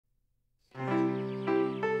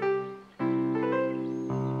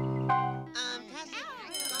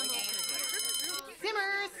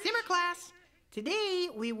Today,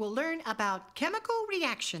 we will learn about chemical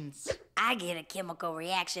reactions. I get a chemical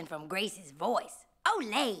reaction from Grace's voice.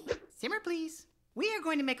 Olay! Simmer, please. We are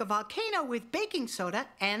going to make a volcano with baking soda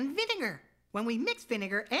and vinegar. When we mix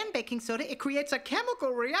vinegar and baking soda, it creates a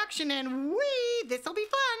chemical reaction, and this'll be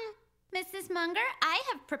fun. Mrs. Munger, I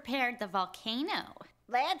have prepared the volcano.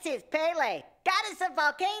 That's his Pele. Got us a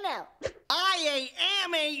volcano. I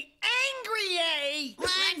am a angry.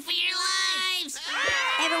 Run for your lives!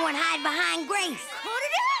 Everyone hide behind Grace.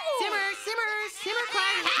 Simmer,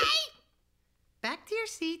 quiet. Hey! Back to your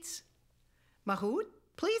seats. Mahout,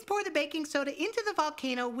 please pour the baking soda into the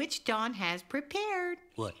volcano which Dawn has prepared.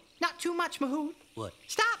 What? Not too much, Mahout. What?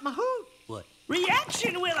 Stop, Mahout. What?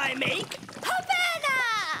 Reaction will I make?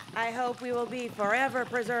 Havana! I hope we will be forever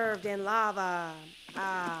preserved in lava.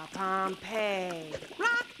 Ah, Pompeii.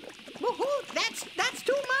 Rock, Mahout, that's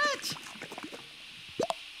too much.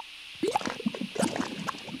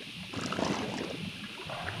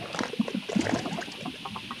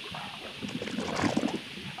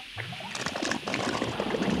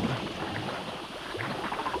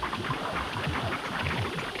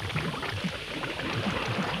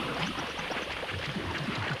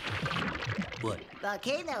 What?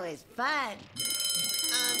 Volcano is fun.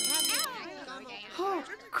 Oh,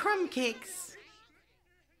 crumb cakes.